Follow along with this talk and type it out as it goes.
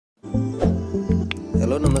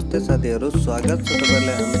Hello नमस्ते साथीहरु, स्वागत छ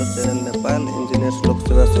तपाईहरुलाई हाम्रो channel Nepal engineers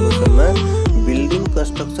Lok Sewa सल्युसनमा। Building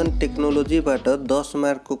construction टेक्नोलोजीबाट 10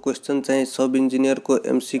 मार्कको question चाहिँ सब इन्जिनियरको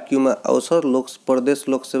एमसीक्यू मा आउँछ। परदेश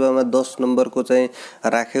लोकसेवामा 10 नम्बरको चाहिँ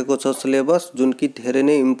राखेको छ सिलेबस, जुन कि धेरै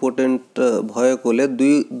नै इम्पोर्टेन्ट भएकोले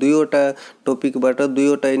दुईवटा टपिकबाट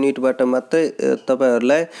दुईवटा युनिटबाट मात्रै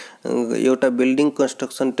तपाईहरुलाई एउटा बिल्डिङ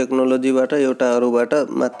कन्स्ट्रक्सन टेक्नोलोजीबाट एउटा अरुबाट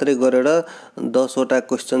मात्रै गरेर 10 वटा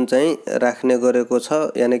क्वेशन चाहिँ राख्ने गरेको छ।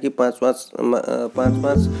 यानी कि 5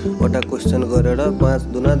 वटा क्वेशन गरेर 5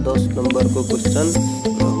 दुना 10 नम्बरको क्वेशन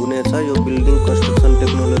हुनेछ यो बिल्डिङ कन्स्ट्रक्सन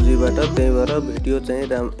टेक्नोलोजीबाट। त्यही भएर भिडियो चाहिँ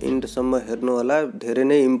इन्डसम्म हेर्नु होला। धेरै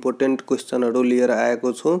नै इम्पोर्टेन्ट क्वेशनहरु लिएर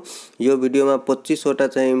आएको छु। यो भिडियोमा 25 वटा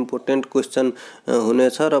चाहिँ इम्पोर्टेन्ट क्वेशन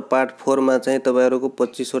हुनेछ र पार्ट 4 मा चाहिँ तपाईहरुको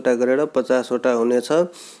 25 वटा गरेर 50 वटा हुनेछ।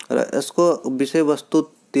 र यसको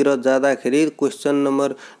विषयवस्तुतिर जाँदाखेरि क्वेशन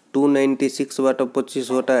नम्बर 296 बाट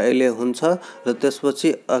 25 वटा अहिले हुन्छ र त्यसपछि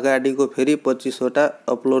अगाडिको फेरि 25 वटा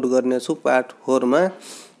अपलोड गर्ने छु पार्ट 4 मा।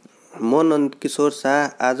 म नन्द किशोर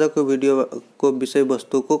शाह आजको भिडियोको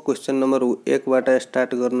विषयवस्तुको क्वेशन नम्बर 1 बाट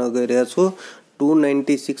स्टार्ट गर्न गइरहेको छु।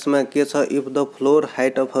 296 मा के छ, if the floor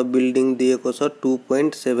height of a building दिएको छ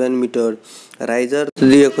 2.7 मिटर, राइजर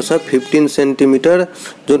दिएको छ 15 सेन्टिमिटर,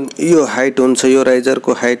 जुन यो हाइट हुन्छ, यो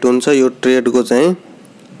राइजरको हाइट हुन्छ, यो ट्रेडको चाहिँ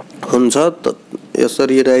हुन्छ।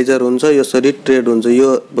 यसरी राइजर हुन्छ, यसरी ट्रेड हुन्छ। यो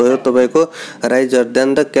भयो तपाईको riser.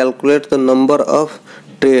 Then the calculate the number of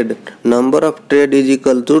trade. Number of trade is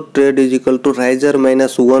equal to riser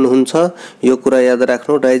minus 1 हुन्छ। यो कुरा याद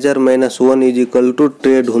राख्नु, riser minus 1 is equal to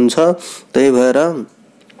trade हुन्छ। त्यही भएर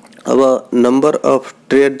अब नम्बर अफ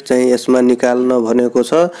ट्रेड चाहिँ यसमा निकाल्न भनेको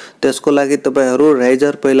छ। त्यसको लागि तपाईहरु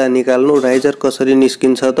राइजर पहिला निकाल्नु। राइजर कसरी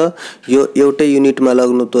निस्किन्छ त, यो एउटै युनिटमा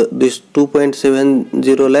लाग्नु त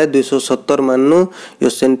 2.70 लाई 270 मान्नु, यो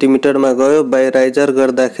सेन्टिमिटरमा गयो, बाइ राइजर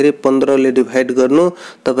गर्दाखेरि 15 ले डिभाइड गर्नु,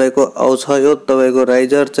 तपाईको आउँछ यो तपाईको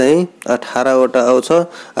राइजर चाहिँ 18 वटा आउँछ।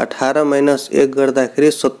 18 माइनस 1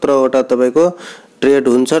 गर्दाखेरि 17 वटा तपाईको ट्रेड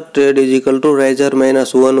हुन्छ। Trade is equal to riser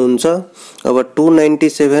minus 1 हुन्छ। अब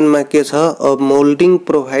 297 मा के छ, a moulding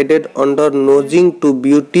provided under नोजिङ to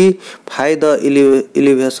ब्युटिफाई the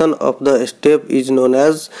elevation of the step is known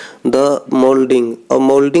as the moulding. A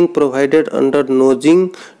moulding provided under नोजिङ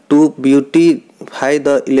to ब्युटिफाई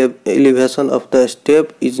the elevation of the step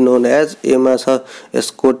is known as, ए मा छ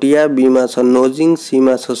Scotia, be मा छ नोजिङ, C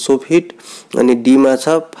मा छ soffit अनि D मा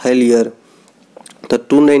छ failure. त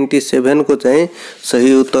 297 को चाहिँ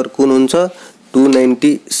सही उत्तर कुन हुन्छ?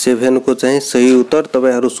 297 को चाहिँ सही उत्तर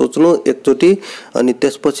तपाईहरु सोच्नु एकचोटी, अनि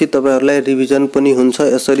त्यसपछि तपाईहरुलाई रिभिजन पनि हुन्छ।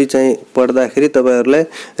 यसरी चाहिँ पढ्दाखेरि तपाईहरुलाई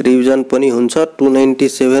रिभिजन पनि हुन्छ।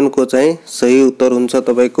 297 को चाहिँ सही उत्तर हुन्छ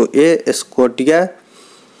तपाईको ए स्कोटिया।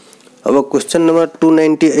 अब क्वेशन नम्बर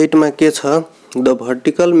 298 मा के छ, the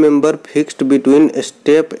vertical member fixed between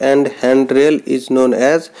step and handrail is known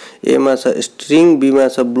as, ए मा छ स्ट्रिंग, बी मा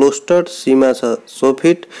छ ब्लोस्टर, सी मा छ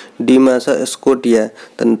सोफिट, डी मा छ स्कोटिया।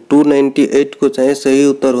 त 298 को चाहिँ सही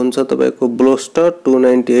उत्तर हुन्छ तपाईको ब्लोस्टर।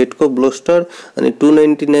 298 को ब्लोस्टर। अनि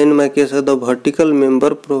 299 मा के छ, the vertical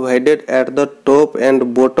member provided at the top and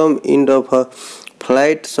bottom and of a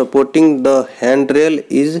flight supporting the handrail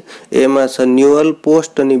is, ए मा छ न्यूअल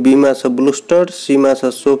पोस्ट अनि बी मा छ ब्लूस्टर, सी मा छ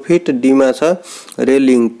सोफिट, डी मा छ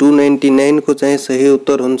रेलिंग। 299 को चाहिँ सही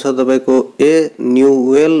उत्तर हुन्छ तपाईको ए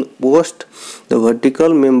न्यूअल post. The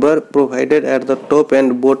vertical member provided at the top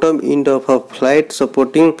and bottom end of a flight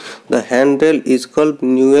supporting the handrail is called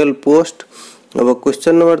न्यूअल post. अब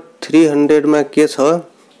क्वेश्चन नंबर 300 में के छ,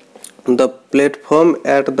 the platform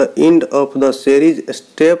at the end of the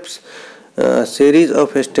series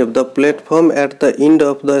of steps. The platform at the end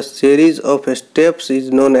of the series of steps is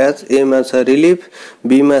known as, A मा छ relief,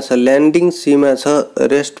 B मा छ landing, C मा छ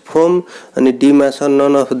rest form अनि D मा छ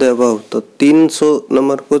none of the above। तो 300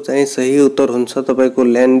 नंबर को चाहिँ सही उत्तर हुन्छ तपाईको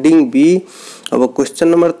landing B। अब क्वेश्चन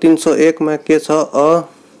नंबर 301 मा के छ, a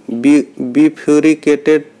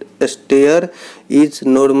bifurcated stair is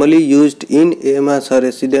normally used in, A मा छ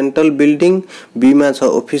residential building, B मा छ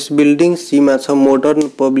office building, C मा छ modern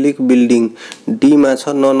public building, D मा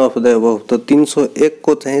छ none of the above। तो 301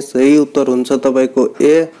 को चाहिँ सही उत्तर हुन्छ तपाईको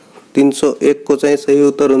ए। 301 को चाहिँ सही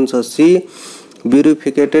उत्तर हुन्छ C,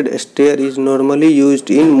 bifurcated stair is normally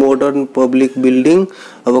used in modern public building।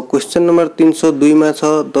 अब क्वेश्चन नंबर 302 मा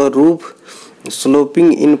छ, the roof sloping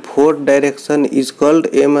in 4 direction is called,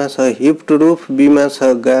 A मा छ hipped roof, B मा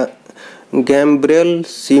छ गैम्ब्रेल,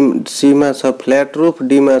 सी मा छ फ्लैट रूफ,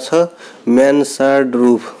 डी मा छ मैनसार्ड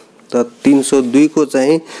रूफ। त 302 को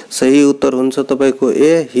चाहिँ सही उत्तर हुन्छ तपाईको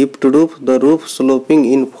ए heaped roof. The roof sloping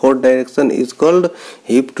in 4 direction is called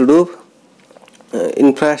heaped roof.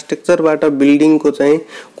 इन्फ्रास्ट्रक्चरबाट बिल्डिङको चाहिँ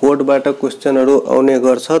कोडबाट क्वेशनहरु आउने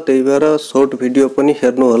गर्छ। त्यही भएर शॉर्ट भिडियो पनि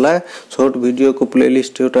हेर्नु होला। शॉर्ट भिडियोको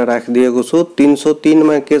प्लेलिस्ट एउटा राखिदिएको छु। 303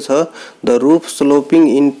 मा के छ, the roof sloping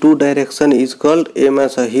in two direction is called, ए मा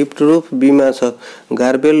छ हिप्ड रूफ, बी मा छ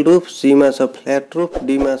गार्बेल रूफ, सी मा छ फ्ल्याट रूफ,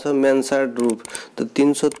 डी मा छ मैन्सार्ड रूफ। त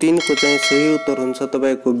 303 को चाहिँ सही उत्तर हुन्छ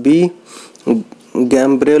तपाईको बी,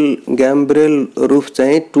 गैम्ब्रेल रूफ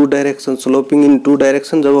चाहिँ two direction sloping in two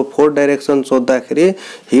direction. Job four direction सोध्दाखेरि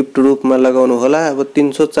हिप्ड रूफ मा लगाउनु होला। अब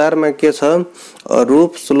 304 मा के छ, a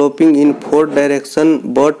roof sloping in four direction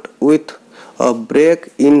but with a break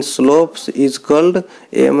in slopes is called,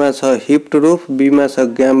 ए मा छ हिप्ड रूफ, बी मा छ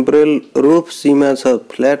गैम्ब्रेल रूफ, सी मा छ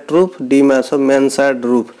फ्ल्याट रूफ, डी मा छ मैन्सार्ड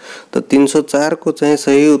रूफ। त 304 को चाहिँ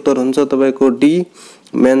सही उत्तर हुन्छ तपाईको डी,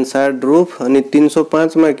 मैन्सार्ड रूफ। अनि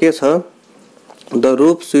 305 मा के छ, the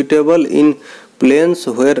roof suitable in plains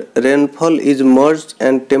where rainfall is merged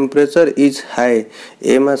and temperature is high,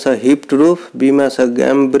 A मा छ hipped roof, B मा छ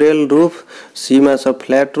gambrel roof, C मा छ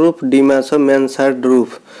flat roof, D मा छ mansard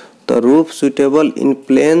roof। the roof suitable in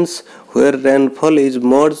plains where rainfall is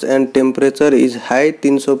merged and temperature is high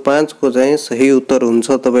 305 को चाहिँ सही उत्तर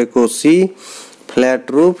हुन्छ तपाईको C,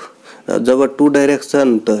 flat roof। जब टू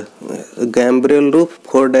डाइरेक्सन त गैम्ब्रेल रूफ,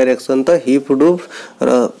 फोर डाइरेक्सन त हिप रूफ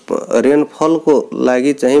र रेनफल को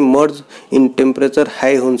लागि चाहिँ मर्ज इन टेम्परेचर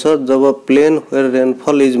हाई हुन्छ। जब plain where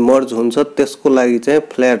rainfall is merge हुन्छ त्यसको लागि चाहिँ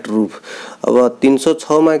फ्ल्याट रूफ। अब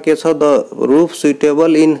 306 मा के छ, the roof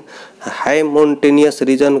suitable in high mountainous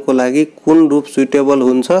reason को लागि कुन रूफ सुइटेबल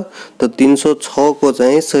हुन्छ, त 306 को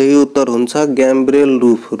चाहिँ सही उत्तर हुन्छ गैम्ब्रेल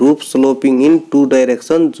roof, roof sloping in two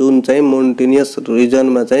direction जुन चाहिँ माउन्टेनियस रिजन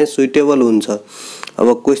मा चाहिँ सुइटेबल हुन्छ।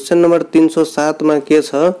 अब क्वेशन नंबर 307 मा के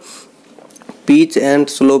छ, pitch and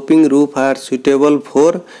sloping roof are suitable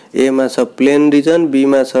for, A मा छ plain region, B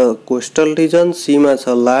मा छ coastal region, C मा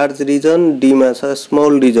छ large region, D मा छ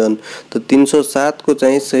small region। त 307 को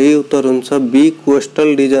चाहिँ सही उत्तर हुन्छ B,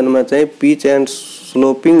 coastal region मा चाहिँ pitch and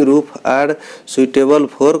sloping roof are suitable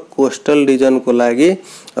for coastal region को लागि।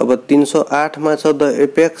 अब 308 मा छ, the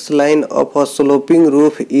apex line of a sloping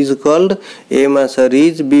roof is called, ए मा छ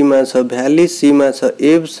रिज, बी मा छ भ्याली, सी मा छ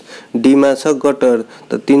एब्स, डी मा छ गटर।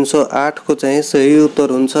 त 308 को चाहिँ सही उत्तर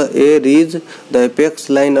हुन्छ ए, ridge. The apex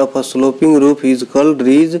line of a sloping roof is called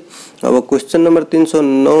ridge. अब क्वेश्चन नंबर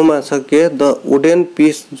 309 मा छ के, the wooden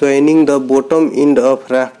piece joining the bottom and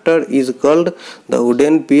of rafter is called, the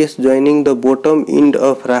wooden piece joining the bottom and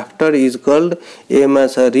of rafter is called, ए मा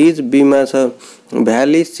छ ridge, be मा छ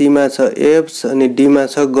valley, C मा छ एब्स अनि डी मा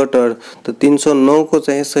छ गटर। त 309 को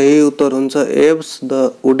चाहिँ सही उत्तर हुन्छ abs,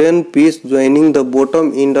 the wooden piece joining the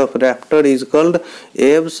bottom and of rafter is called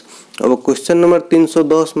abs. अब क्वेश्चन नंबर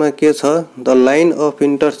 310 मा के छ, the line of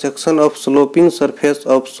intersection of sloping surface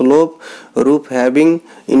of slope roof having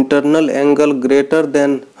internal angle greater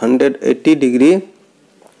than 180 degree,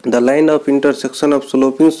 the line of intersection of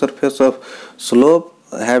sloping surface of slope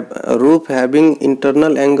roof having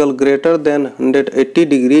internal angle greater than 180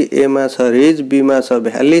 degree, A मा छ ridge, be मा छ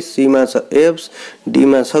valley, C मा छ abs, D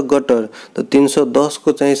मा छ गटर। त 310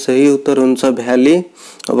 को चाहिँ सही उत्तर हुन्छ भ्याली।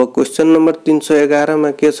 अब क्वेश्चन नंबर 311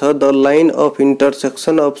 मा के छ, the line of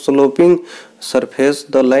intersection of sloping surface,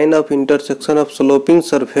 the line of intersection of sloping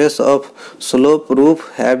surface of slope roof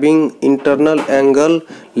having internal angle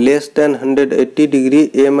less than 180 degree,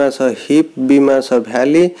 A मा छ हिप, बी मा छ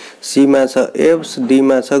भ्याली, सी मा छ एब्स, डी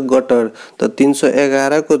मा छ गटर। त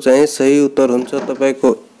 311 को चाहिँ सही उत्तर हुन्छ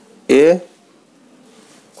तपाईको ए।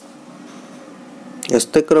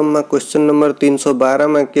 यस्तै क्रममा क्वेश्चन नंबर 312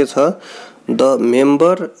 मा के छ, the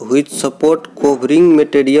member which support covering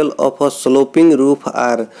material of a sloping roof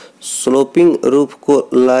are, sloping roof को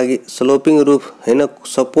लागि sloping roof हैन,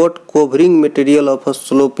 support covering material of a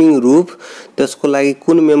sloping roof त्यसको लागि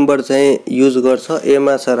कुन मेम्बर चाहिँ युज गर्छ, ए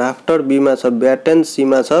मा छ राफ्टर, बी मा छ ब्याटन, सी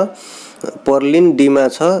मा छ पर्लिन, डी मा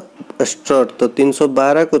छ स्ट्रट। त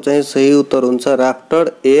 312 को चाहिँ सही उत्तर हुन्छ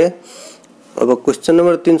राफ्टर, ए। अब क्वेश्चन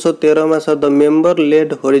नंबर 313 मा छ, the member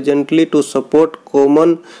led horizontally two support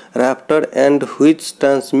common rafter and which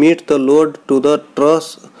transmit the load two the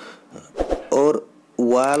truss और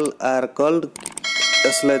वाल आर कल्ड,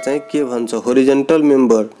 यसलाई चाहिँ के भन्छ, horizontal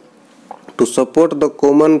member two support the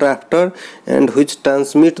common rafter and which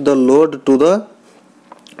transmit the load two the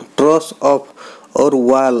truss of और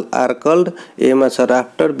wall are called, ए मा छ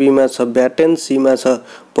rafter, be मा छ ब्याटन, सी मा छ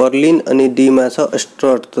पर्लिन अनि डी मा छ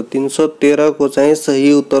स्ट्रट। त 313 को चाहिँ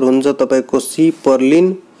सही उत्तर हुन्छ तपाईको सी,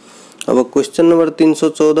 पर्लिन। अब क्वेश्चन नंबर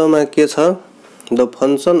 314 मा के छ, the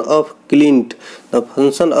function of Clint, the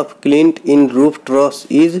function of Clint in roof truss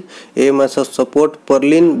is, ए मा छ सपोर्ट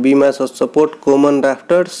पर्लिन, बी मा छ सपोर्ट कॉमन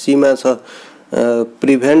राफ्टर, सी मा छ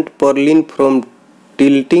प्रिभेंट पर्लिन फ्रॉम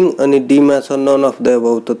टिल्टिङ अनि डी मा छ नन अफ द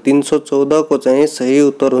अबव। त 314 को चाहिँ सही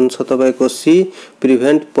उत्तर हुन्छ तपाईको सी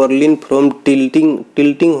प्रिभेन्ट पर्लिन फ्रम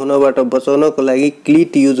टिल्टिङ हुनबाट बचाउनको लागि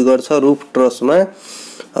क्लिट युज गर्छ रूफ ट्रसमा।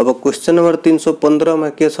 अब क्वेशन नम्बर 315 मा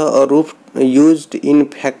के छ a roof used in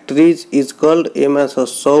factories is called A मा छ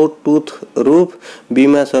साउथ टूथ रूफ, बी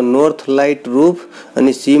मा छ नॉर्थ लाइट रूफ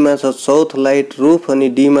अनि सी मा छ साउथ लाइट रूफ अनि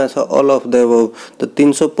डी मा छ ऑल अफ द अबव। त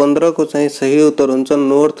 315 को चाहिँ सही उत्तर हुन्छ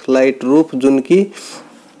नॉर्थ लाइट रूफ जुन कि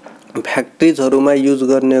फ्याक्ट्रीजहरुमा युज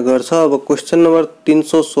गर्ने गर्छ। अब क्वेशन नम्बर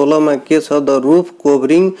 316 मा के छ the roof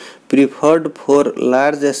covering preferred for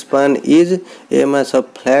large span is a मा छ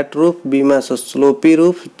फ्ल्याट रूफ, बी मा छ स्लोपी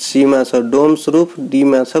रूफ, सी मा छ डोम्स रूफ, डी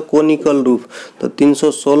मा छ कोनिकल रूफ। त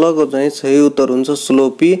 316 को चाहिँ सही उत्तर हुन्छ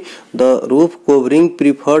sloppy. The roof covering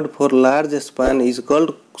preferred for large span is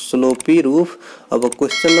called sloppy roof. अब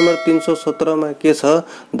क्वेश्चन नंबर 317 में के छ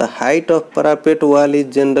the height of parapet wall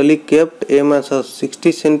is generally kept ए मा छ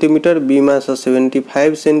 60 सेंटीमीटर, बी मा छ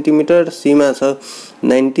 75 सेंटीमीटर, सी मा छ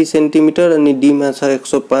 90 सेंटीमीटर अनि डी मा छ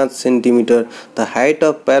 105 centimetre. The height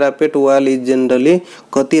of parapet wall is generally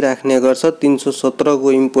कति राख्ने गर्छ 317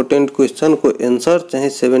 को इम्पोर्टेन्ट क्वेश्चन को आंसर चाहिँ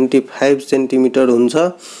 75 सेंटीमीटर हुन्छ।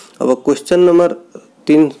 अब क्वेश्चन नंबर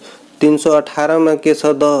 318 में के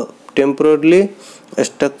छ the temporary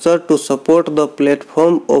structure to support the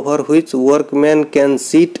platform over which workman can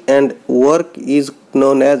sit and work is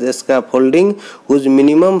known as scaffolding whose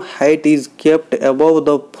minimum height is kept above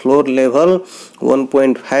the floor level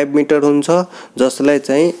 1.5 metre हुन्छ जसलाई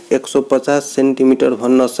चाहिँ 150 centimetre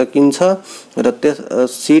भन्न सकिन्छ र त्यस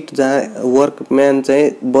सीट जहाँ वर्कम्यान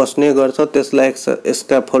चाहिँ बस्ने गर्छ त्यसलाई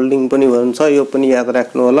स्क्याफोल्डिङ पनि भन्छ। यो पनि याद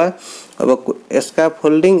राख्नु होला। अब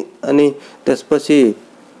स्क्याफोल्डिङ अनि त्यसपछि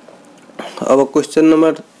अब क्वेश्चन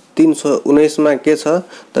नंबर 319 में के छ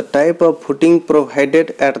the type of footing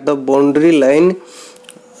provided at the boundary line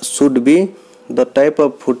should be the type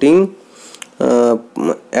of footing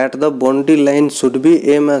at the boundary line should be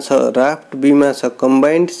ए मा छ राफ्ट, बी मा छ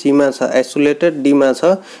कंबाइन्ड, सी मा छ आइसोलेटेड, डी मा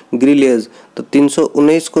छ ग्रिलेज। तो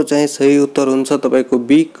 319 को चाहिँ सही उत्तर हुन्छ तपाईको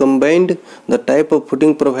be कंबाइन्ड। The type of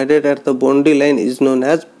footing provided at the boundary line is known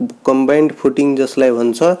as कंबाइन्ड footing जसलाई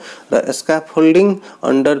भन्छ। र स्क्याफोल्डिङ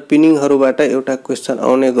अन्डरपिनिङहरुबाट एउटा क्वेशन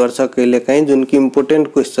आउने गर्छ कहिलेकाहीँ जुन कि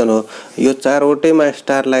इम्पोर्टेन्ट क्वेशन हो। यो चारवटैमा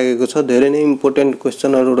स्टार लागेको छ, धेरै नै इम्पोर्टेन्ट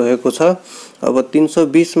क्वेशनहरु रहेको छ। अब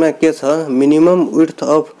 320 मा के छ minimum width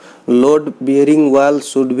of load bearing wall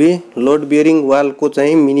should be load bearing wall को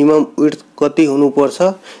चाहिँ मिनिमम विड्थ कति हुनु पर्छ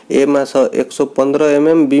ए मा छ 115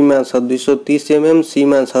 mm, बी मा छ 230 mm, सी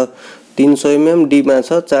मा छ 300 mm, डी मा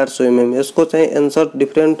छ 400 mm। यसको चाहिँ आन्सर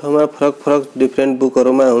डिफरेन्ट ठाउँमा फरक डिफरेन्ट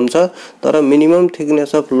बुकहरुमा हुन्छ तर minimum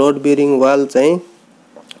thickness of load bearing wall चाहिँ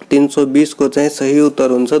 320 को चाहिँ सही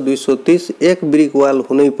उत्तर हुन्छ 230। एक ब्रिक वाल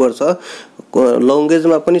हुनै पर्छ। लंगेज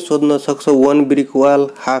में पनि सोध्न सक्छ 1 brick wall,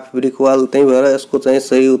 half brick wall, त्यही भएर यसको चाहिँ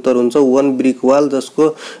सही उत्तर हुन्छ 1 ब्रिक वाल जसको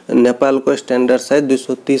नेपालको स्ट्यान्डर्ड साइज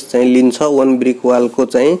 230 चाहिँ लिन्छ। 1 ब्रिक वाल को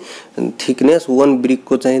चाहिँ थिकनेस 1 ब्रिक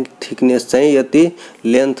को चाहिँ थिकनेस चाहिँ यति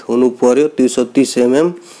लेन्थ हुनु पर्यो 230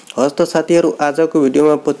 mm। हस् त साथीहरु आजको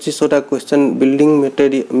भिडियोमा 25 वटा क्वेशन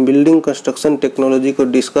बिल्डिङ कन्स्ट्रक्सन टेक्नोलोजी को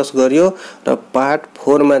डिस्कस गरियो र पार्ट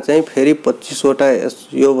 4 मा चाहिँ फेरि 25 वटा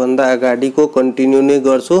यो भन्दा अगाडिको कन्टिन्यू नै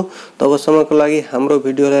गर्छु। तबसम्मको लागि हाम्रो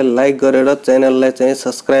भिडियोलाई लाइक गरेर च्यानललाई चाहिँ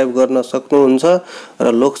सब्स्क्राइब गर्न सक्नुहुन्छ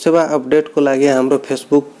र लोकसेवा अपडेटको लागि हाम्रो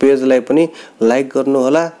फेसबुक पेजलाई पनि लाइक गर्नु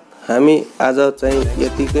होला। हामी आज चाहिँ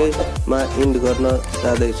यतिकैमा इन्ड गर्न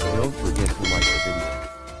जाँदै छौं।